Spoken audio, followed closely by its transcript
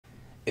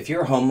If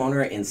you're a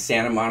homeowner in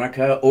Santa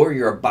Monica or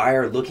you're a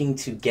buyer looking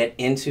to get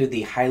into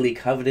the highly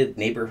coveted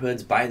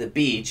neighborhoods by the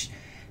beach,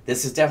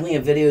 this is definitely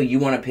a video you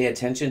want to pay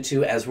attention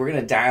to, as we're going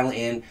to dial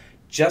in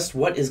just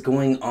what is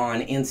going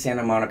on in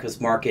Santa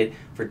Monica's market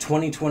for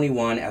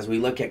 2021 as we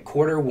look at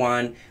quarter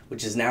one,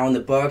 which is now in the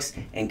books,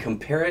 and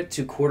compare it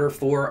to quarter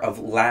four of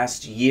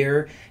last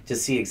year to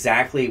see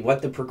exactly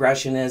what the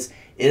progression is.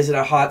 Is it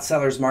a hot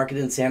seller's market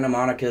in Santa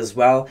Monica as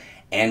well?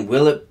 And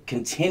will it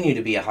continue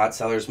to be a hot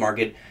seller's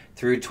market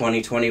through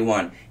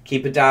 2021?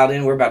 Keep it dialed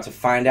in. We're about to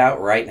find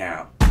out right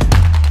now.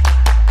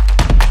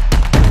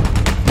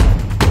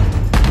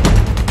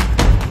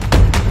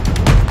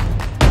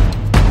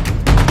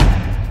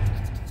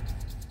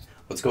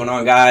 What's going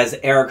on, guys?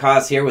 Eric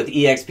Haas here with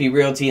eXp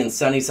Realty in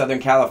sunny Southern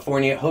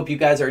California. Hope you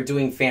guys are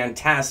doing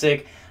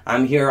fantastic.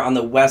 I'm here on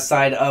the west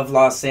side of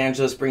Los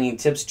Angeles bringing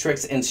tips,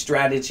 tricks, and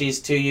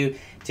strategies to you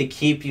to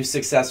keep you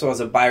successful as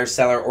a buyer,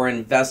 seller, or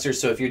investor.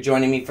 So if you're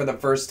joining me for the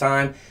first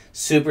time,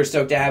 super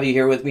stoked to have you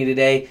here with me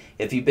today.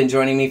 If you've been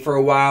joining me for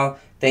a while,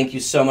 thank you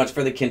so much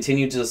for the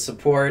continued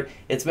support.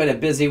 It's been a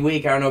busy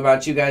week. I don't know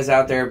about you guys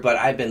out there, but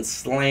I've been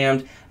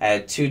slammed. I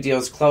had 2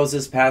 deals close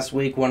this past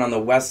week, one on the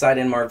west side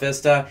in Mar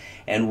Vista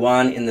and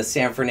one in the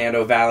San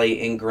Fernando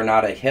Valley in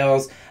Granada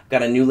Hills. I've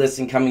got a new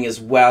listing coming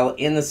as well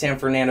in the San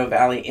Fernando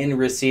Valley in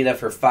Reseda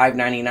for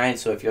 $599.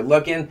 So if you're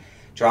looking,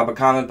 drop a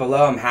comment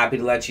below. I'm happy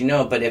to let you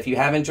know. But if you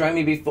haven't joined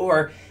me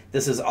before,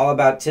 this is all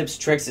about tips,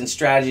 tricks, and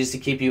strategies to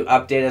keep you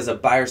updated as a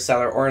buyer,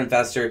 seller, or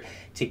investor,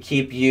 to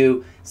keep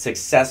you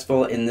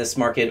successful in this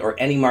market or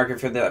any market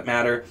for that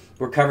matter.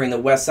 We're covering the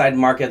west side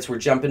markets. We're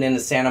jumping into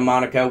Santa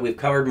Monica. We've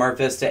covered Mar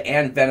Vista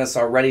and Venice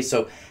already,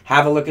 so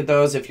have a look at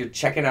those if you're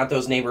checking out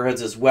those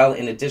neighborhoods as well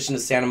in addition to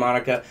Santa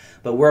Monica.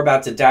 But we're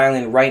about to dial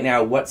in right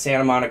now what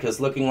Santa Monica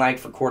is looking like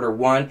for quarter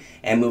one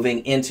and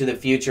moving into the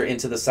future,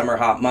 into the summer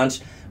hot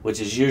months, which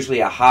is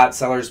usually a hot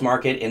seller's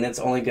market, and it's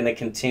only going to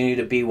continue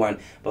to be one.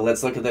 But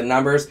let's look at the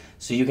numbers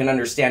so you can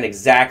understand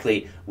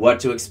exactly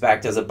what to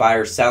expect as a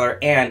buyer, seller,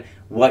 and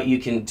what you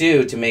can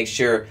do to make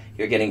sure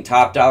you're getting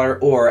top dollar,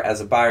 or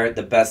as a buyer,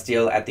 the best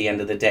deal at the end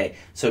of the day.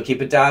 So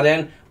keep it dialed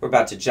in. We're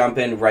about to jump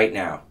in right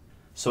now.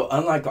 So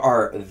unlike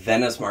our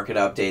Venice market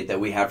update that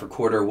we had for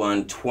quarter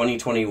one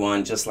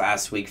 2021 just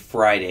last week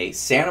Friday,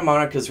 Santa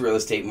Monica's real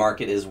estate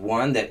market is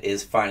one that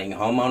is finding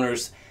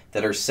homeowners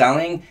that are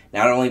selling,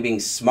 not only being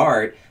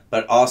smart,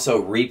 but also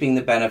reaping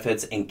the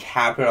benefits and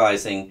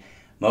capitalizing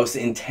most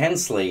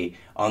intensely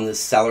on the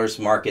seller's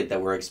market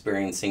that we're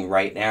experiencing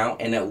right now.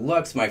 And it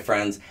looks, my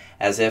friends,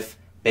 as if,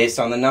 based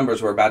on the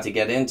numbers we're about to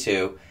get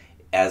into,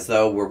 as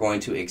though we're going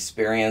to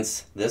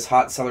experience this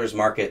hot seller's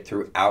market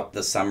throughout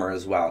the summer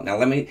as well. Now,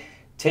 let me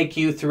take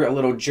you through a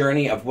little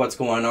journey of what's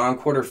going on.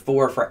 Quarter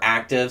four for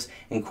actives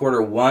and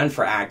quarter one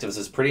for actives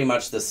is pretty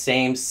much the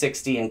same,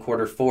 60 in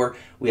quarter four.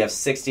 We have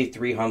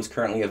 63 homes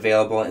currently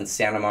available in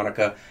Santa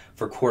Monica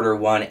for quarter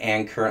one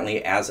and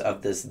currently as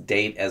of this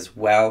date as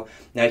well.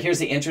 Now, here's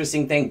the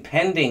interesting thing.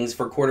 Pendings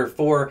for quarter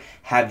four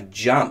have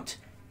jumped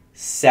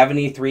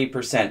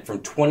 73%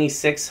 from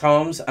 26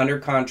 homes under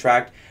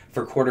contract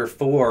for quarter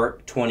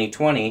four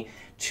 2020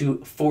 to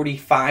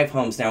 45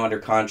 homes now under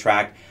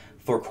contract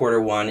for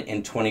quarter one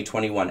in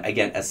 2021.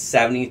 Again, a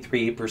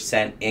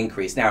 73%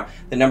 increase. Now,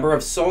 the number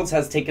of solds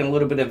has taken a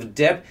little bit of a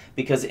dip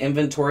because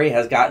inventory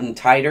has gotten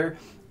tighter,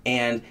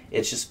 and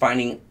it's just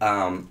finding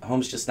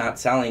homes just not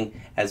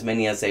selling as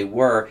many as they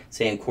were,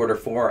 say in quarter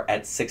four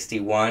at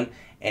 61,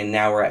 and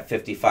now we're at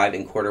 55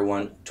 in quarter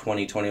one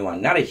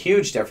 2021. Not a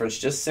huge difference,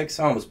 just 6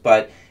 homes,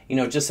 but you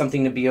know, just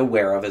something to be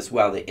aware of as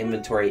well. The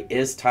inventory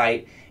is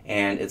tight,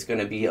 and it's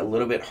going to be a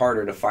little bit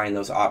harder to find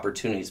those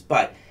opportunities.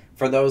 But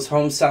for those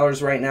home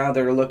sellers right now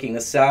that are looking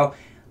to sell,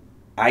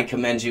 I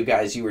commend you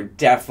guys. You are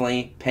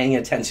definitely paying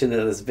attention to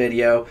this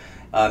video.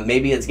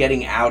 Maybe it's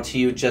getting out to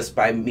you just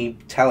by me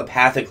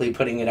telepathically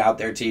putting it out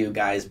there to you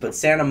guys. But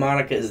Santa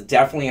Monica is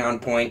definitely on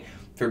point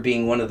for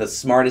being one of the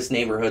smartest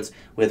neighborhoods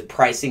with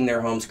pricing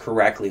their homes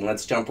correctly.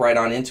 Let's jump right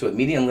on into it.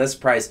 Median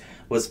list price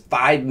was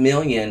 $5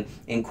 million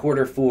in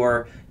quarter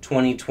four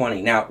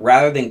 2020. Now,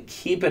 rather than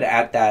keep it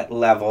at that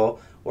level,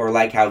 or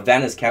like how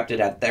Venice kept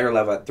it at their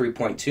level at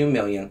 $3.2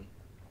 million,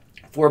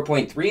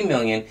 $4.3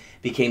 million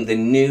became the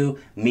new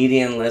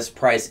median list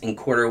price in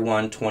quarter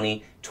one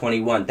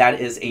 2021.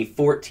 That is a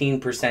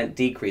 14%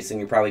 decrease, and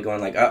you're probably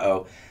going like,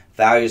 uh-oh,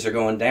 values are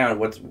going down.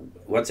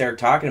 What's Eric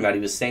talking about?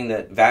 He was saying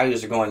that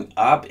values are going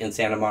up in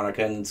Santa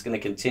Monica, and it's going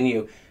to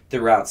continue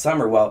throughout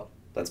summer. Well,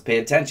 let's pay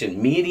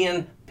attention.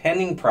 Median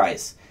pending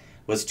price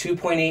was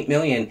 $2.8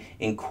 million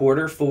in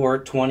quarter four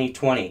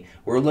 2020.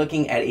 We're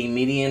looking at a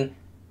median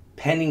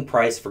pending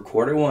price for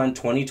quarter one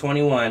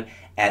 2021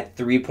 at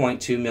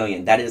 $3.2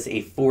 million. That is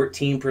a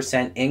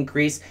 14%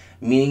 increase,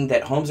 meaning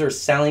that homes are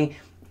selling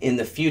in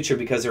the future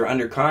because they're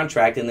under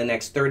contract in the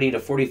next 30 to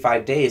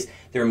 45 days.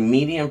 Their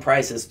median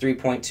price is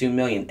 $3.2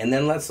 million. And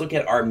then let's look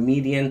at our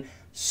median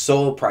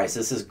sold price.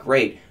 This is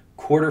great.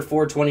 Quarter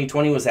four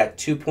 2020 was at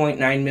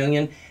 $2.9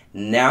 million.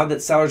 Now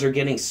that sellers are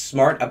getting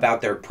smart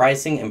about their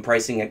pricing and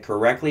pricing it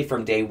correctly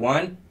from day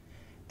one,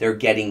 they're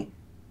getting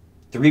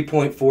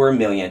 $3.4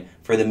 million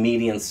for the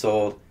median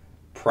sold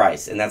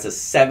price, and that's a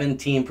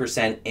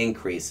 17%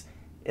 increase.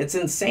 It's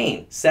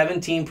insane.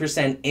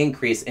 17%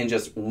 increase in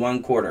just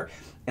one quarter.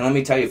 And let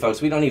me tell you,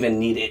 folks, we don't even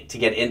need it to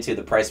get into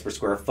the price per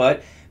square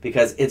foot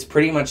because it's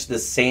pretty much the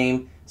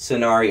same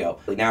scenario.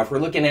 Now, if we're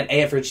looking at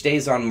average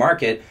days on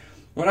market,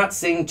 we're not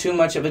seeing too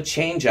much of a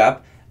change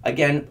up.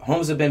 Again,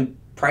 homes have been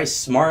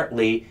priced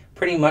smartly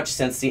pretty much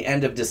since the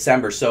end of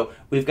December. So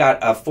we've got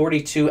a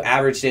 42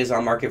 average days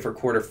on market for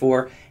quarter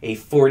 4, a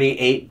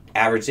 48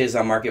 average days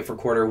on market for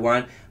quarter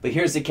 1. But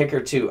here's the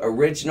kicker too,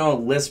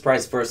 original list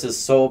price versus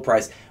sold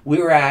price. We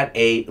were at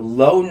a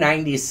low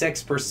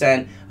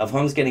 96% of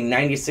homes getting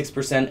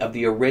 96% of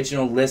the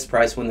original list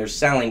price when they're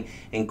selling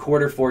in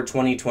quarter 4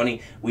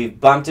 2020. We've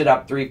bumped it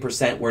up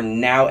 3%. We're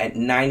now at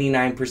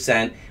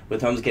 99%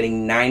 with homes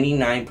getting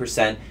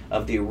 99%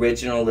 of the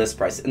original list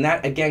price. And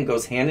that again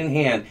goes hand in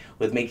hand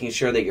with making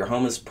sure that your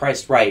home is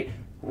priced right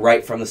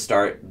from the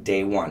start,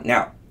 day one.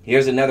 Now,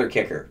 here's another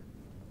kicker.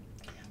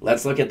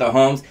 Let's look at the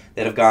homes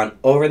that have gone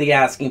over the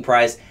asking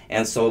price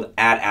and sold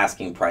at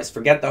asking price.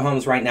 Forget the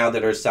homes right now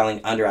that are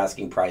selling under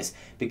asking price,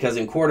 because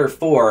in quarter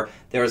 4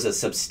 there was a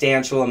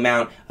substantial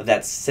amount of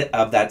that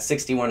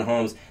 61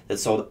 homes that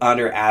sold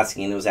under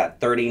asking. It was at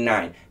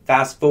 39.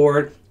 Fast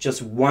forward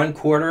just one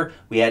quarter,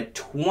 we had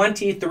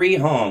 23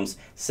 homes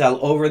sell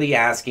over the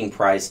asking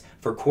price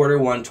for quarter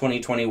 1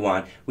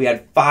 2021. We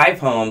had 5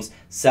 homes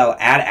sell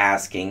at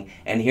asking,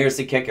 and here's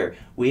the kicker.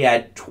 We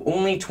had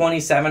only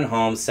 27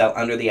 homes sell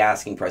under the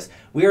asking price.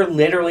 We are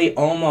literally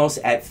almost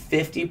at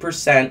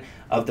 50%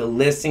 of the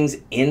listings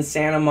in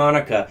Santa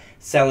Monica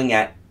selling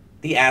at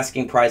the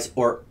asking price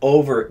or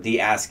over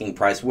the asking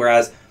price,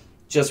 whereas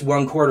just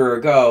one quarter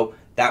ago,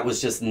 that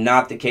was just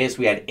not the case.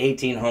 We had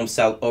 18 homes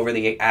sell over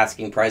the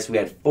asking price. We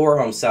had 4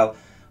 homes sell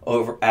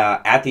over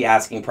at the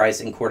asking price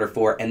in quarter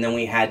 4, and then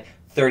we had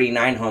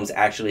 39 homes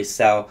actually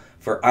sell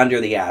for under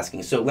the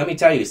asking. So let me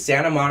tell you,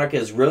 Santa Monica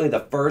is really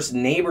the first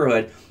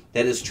neighborhood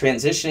that is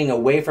transitioning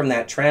away from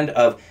that trend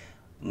of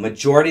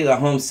majority of the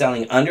homes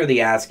selling under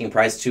the asking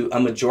price to a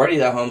majority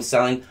of the homes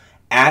selling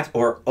at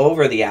or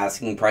over the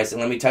asking price.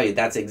 And let me tell you,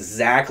 that's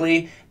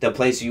exactly the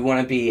place you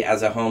want to be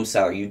as a home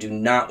seller. You do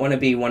not want to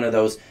be one of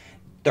those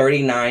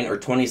 39 or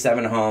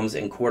 27 homes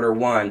in quarter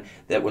 1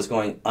 that was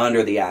going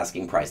under the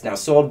asking price. Now,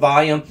 sold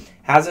volume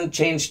hasn't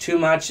changed too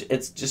much.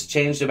 It's just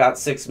changed about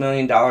 $6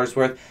 million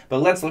worth. But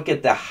let's look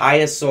at the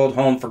highest sold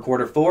home for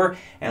quarter 4,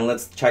 and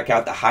let's check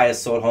out the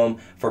highest sold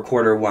home for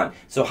quarter 1.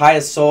 So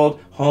highest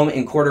sold home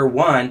in quarter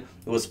 1,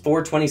 it was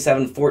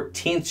 427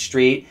 14th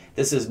Street.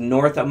 This is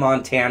north of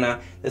Montana.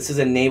 This is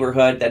a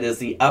neighborhood that is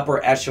the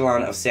upper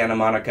echelon of Santa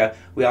Monica.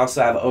 We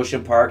also have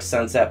Ocean Park,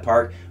 Sunset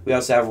Park. We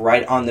also have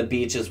right on the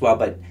beach as well.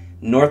 But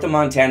north of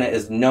Montana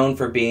is known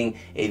for being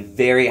a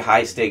very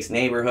high-stakes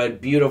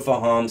neighborhood, beautiful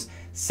homes,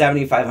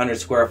 7,500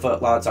 square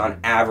foot lots on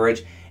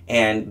average,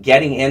 and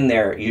getting in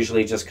there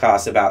usually just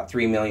costs about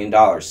 $3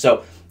 million.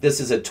 So this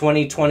is a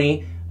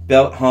 2020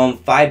 built home,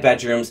 5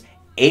 bedrooms,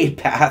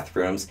 8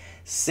 bathrooms,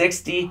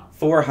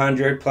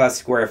 6,400 plus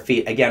square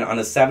feet. Again, on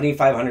a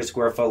 7,500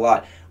 square foot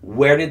lot.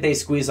 Where did they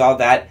squeeze all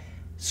that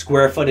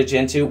square footage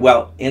into?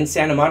 Well, in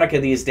Santa Monica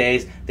these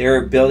days,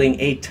 they're building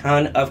a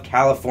ton of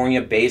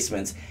California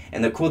basements.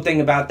 And the cool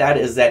thing about that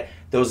is that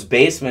those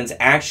basements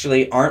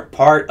actually aren't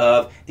part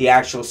of the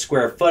actual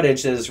square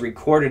footage that is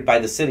recorded by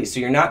the city. So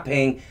you're not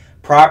paying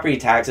property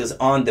taxes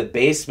on the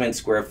basement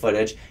square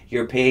footage.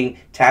 You're paying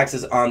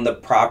taxes on the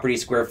property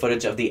square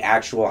footage of the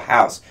actual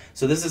house.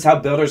 So this is how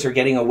builders are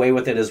getting away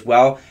with it as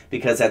well,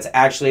 because that's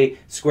actually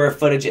square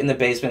footage in the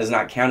basement is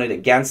not counted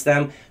against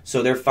them.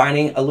 So they're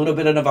finding a little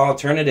bit of an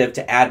alternative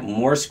to add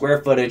more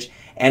square footage,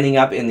 ending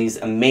up in these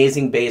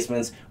amazing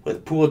basements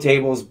with pool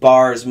tables,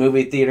 bars,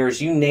 movie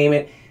theaters, you name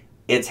it,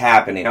 it's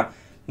happening. Now,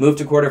 move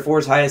to quarter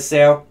 4's highest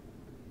sale.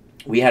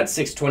 We had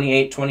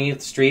 628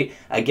 20th Street,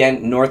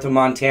 again, north of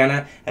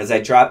Montana, as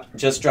I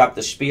just dropped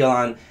the spiel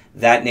on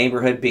that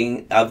neighborhood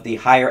being of the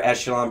higher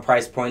echelon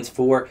price points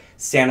for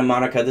Santa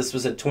Monica. This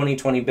was a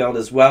 2020 build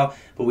as well,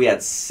 but we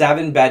had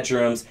 7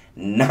 bedrooms,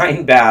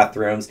 9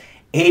 bathrooms,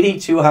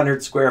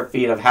 8,200 square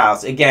feet of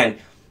house. Again,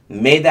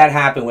 made that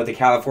happen with the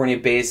California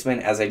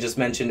basement, as I just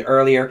mentioned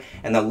earlier,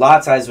 and the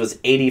lot size was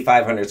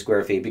 8,500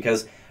 square feet,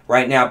 because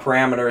right now,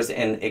 parameters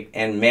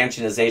and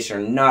mansionization are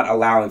not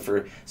allowing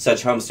for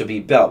such homes to be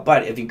built.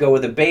 But if you go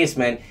with a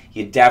basement,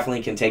 you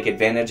definitely can take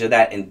advantage of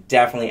that and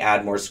definitely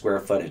add more square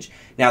footage.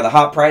 Now, the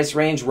hot price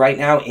range right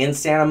now in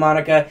Santa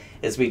Monica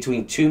is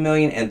between $2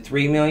 million and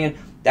 $3 million.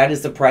 That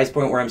is the price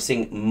point where I'm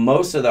seeing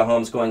most of the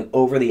homes going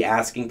over the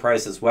asking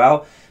price as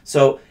well.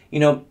 So,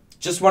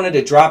 just wanted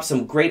to drop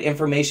some great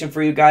information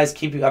for you guys,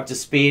 keep you up to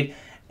speed,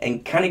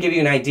 and kind of give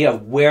you an idea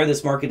of where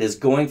this market is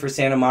going for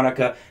Santa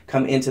Monica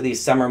come into these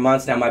summer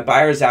months. Now, my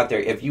buyers out there,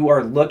 if you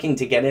are looking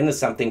to get into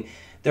something,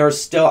 there are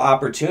still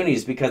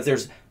opportunities, because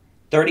there's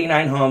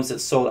 39 homes that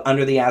sold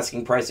under the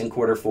asking price in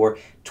Q4,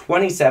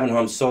 27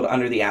 homes sold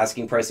under the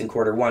asking price in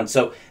Q1.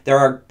 So there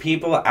are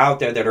people out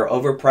there that are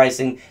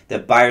overpricing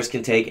that buyers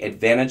can take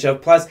advantage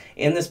of. Plus,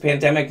 in this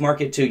pandemic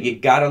market too, you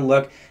got to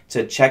look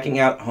to checking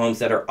out homes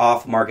that are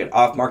off market.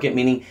 Off market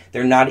meaning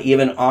they're not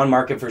even on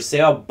market for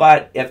sale,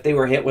 but if they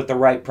were hit with the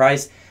right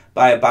price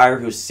by a buyer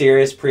who's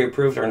serious,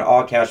 pre-approved, or an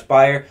all-cash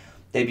buyer,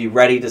 they'd be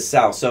ready to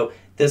sell. So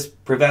this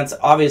prevents,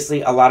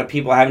 obviously, a lot of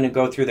people having to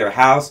go through their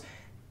house,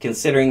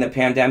 considering the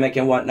pandemic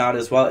and whatnot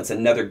as well. It's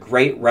another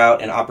great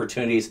route and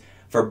opportunities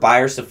for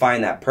buyers to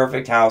find that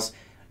perfect house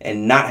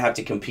and not have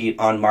to compete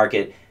on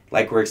market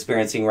like we're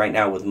experiencing right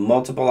now, with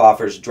multiple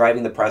offers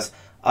driving the price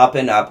up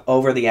and up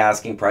over the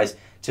asking price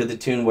to the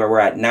tune where we're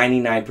at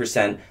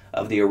 99%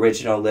 of the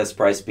original list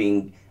price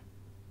being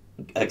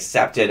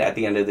accepted at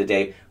the end of the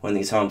day when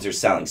these homes are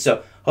selling.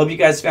 So hope you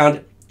guys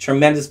found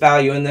tremendous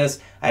value in this.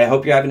 I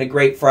hope you're having a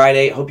great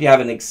Friday. Hope you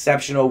have an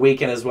exceptional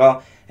weekend as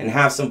well and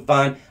have some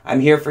fun. I'm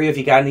here for you. If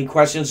you got any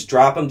questions,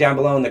 drop them down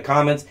below in the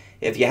comments.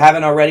 If you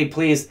haven't already,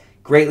 please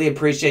greatly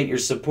appreciate your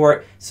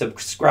support.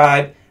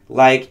 Subscribe,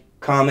 like,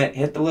 comment,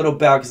 hit the little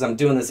bell, because I'm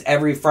doing this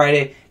every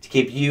Friday to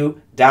keep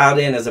you dialed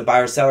in as a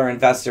buyer, seller,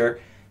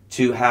 investor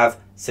to have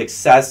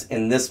success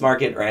in this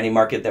market or any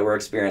market that we're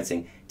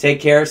experiencing. Take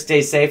care,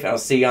 stay safe, and I'll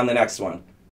see you on the next one.